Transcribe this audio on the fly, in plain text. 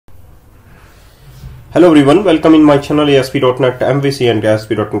Hello everyone, welcome in my channel ASP.NET MVC and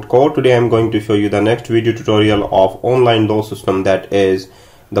ASP.NET Core. Today I am going to show you the next video tutorial of online law system, that is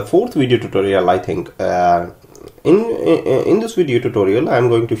the fourth video tutorial I think. In this video tutorial I am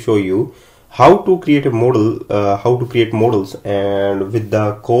going to show you how to create a model, how to create models, and with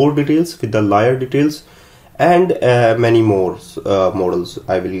the core details, with the layer details, and many more models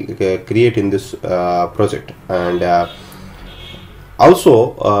I will create in this project. And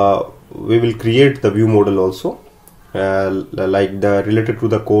also we will create the view model also, like the related to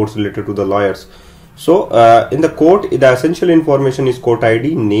the courts, related to the lawyers. So in the court, the essential information is court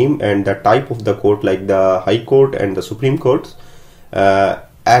ID, name, and the type of the court, like the High Court and the Supreme Courts.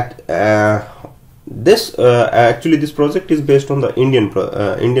 Actually this project is based on the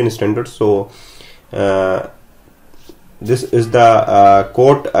Indian standards. So this is the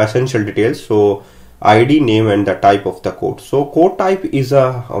court essential details. So ID, name, and the type of the court. So court type is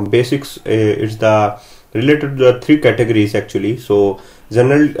a basics. It's the related to the three categories actually. So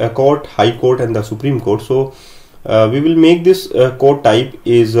general court, High Court, and the Supreme Court. So we will make this court type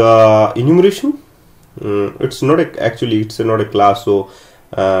is enumeration. It's not actually it's not a class. So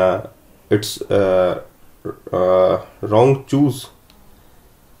it's wrong choose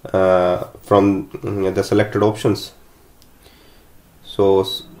from the selected options. So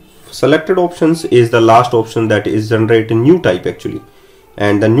selected options is the last option, that is generate a new type actually,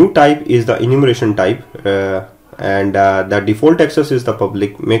 and the new type is the enumeration type, and the default access is the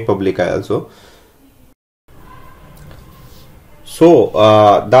public, make public also. So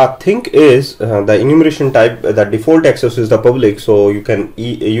the thing is the enumeration type, the default access is the public, so you can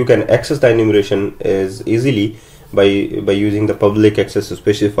access the enumeration is easily by using the public access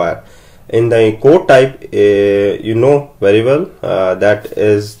specifier. In the court type, you know very well that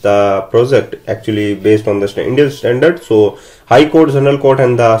is the project actually based on the Indian standard. So High Court, General Court,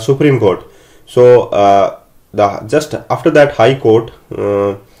 and the Supreme Court. So just after that High Court,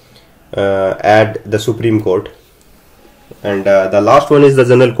 add the Supreme Court, and the last one is the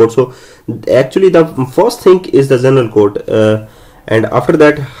General Court. So actually the first thing is the General Court, and after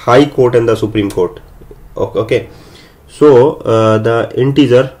that High Court and the Supreme Court. Okay. So the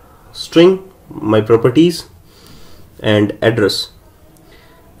integer, string, my properties, and address,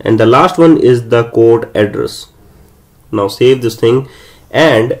 and the last one is the court address. Now save this thing,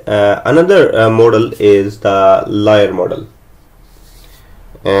 and another model is the lawyer model,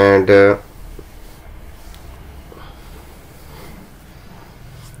 and the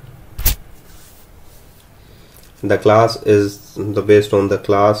class is based on the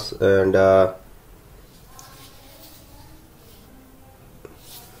class, and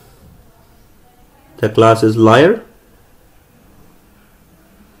the class is lawyer.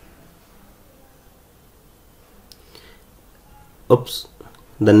 Oops,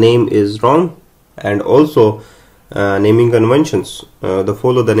 the name is wrong, and also naming conventions, the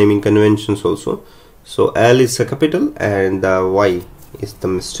follow the naming conventions also. So L is a capital, and the Y is the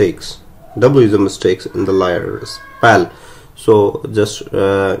mistakes, W is the mistakes, and the lawyer is PAL. So just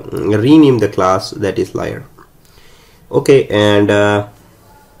rename the class, that is lawyer. Okay, and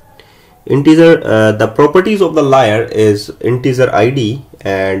integer, the properties of the lawyer is integer ID,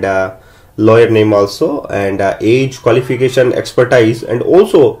 and lawyer name also, and age, qualification, expertise, and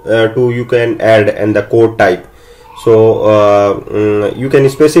also you can add and the court type. So you can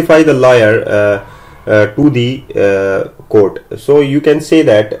specify the lawyer to the court. So you can say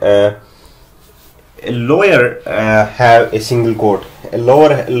that a lawyer have a single court, a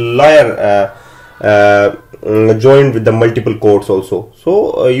lawyer joined with the multiple courts also.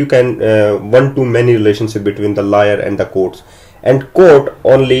 So you can one-to-many relationship between the lawyer and the courts, and court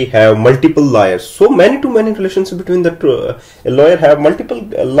only have multiple lawyers. So many-to-many relationship between the a lawyer have multiple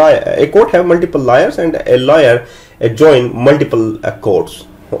a court have multiple lawyers, and a lawyer join multiple courts.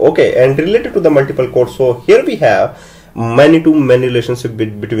 Okay, and related to the multiple courts, so here we have many-to-many relationship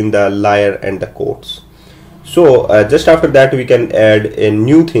between the lawyer and the courts. So just after that we can add a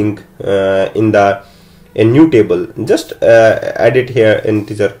new thing in the a new table. Just add it here,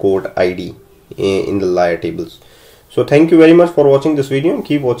 integer court ID in the lawyer tables. So thank you very much for watching this video, and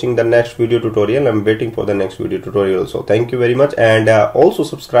keep watching the next video tutorial. I'm waiting for the next video tutorial. So thank you very much, and also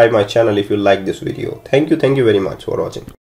subscribe my channel if you like this video. Thank you very much for watching.